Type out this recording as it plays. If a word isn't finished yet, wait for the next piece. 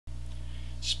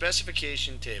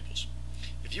Specification tables.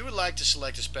 If you would like to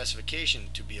select a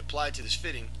specification to be applied to this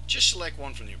fitting, just select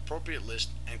one from the appropriate list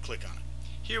and click on it.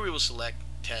 Here we will select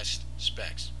Test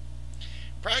Specs.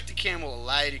 PractiCAM will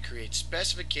allow you to create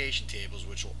specification tables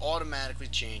which will automatically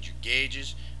change your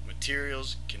gauges,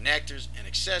 materials, connectors, and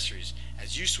accessories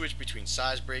as you switch between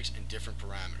size breaks and different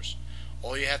parameters.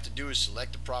 All you have to do is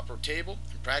select the proper table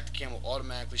and PractiCAM will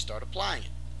automatically start applying it.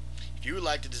 If you would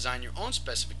like to design your own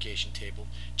specification table,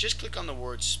 just click on the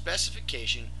word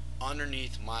Specification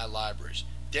underneath My Libraries.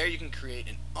 There you can create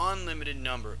an unlimited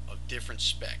number of different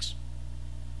specs.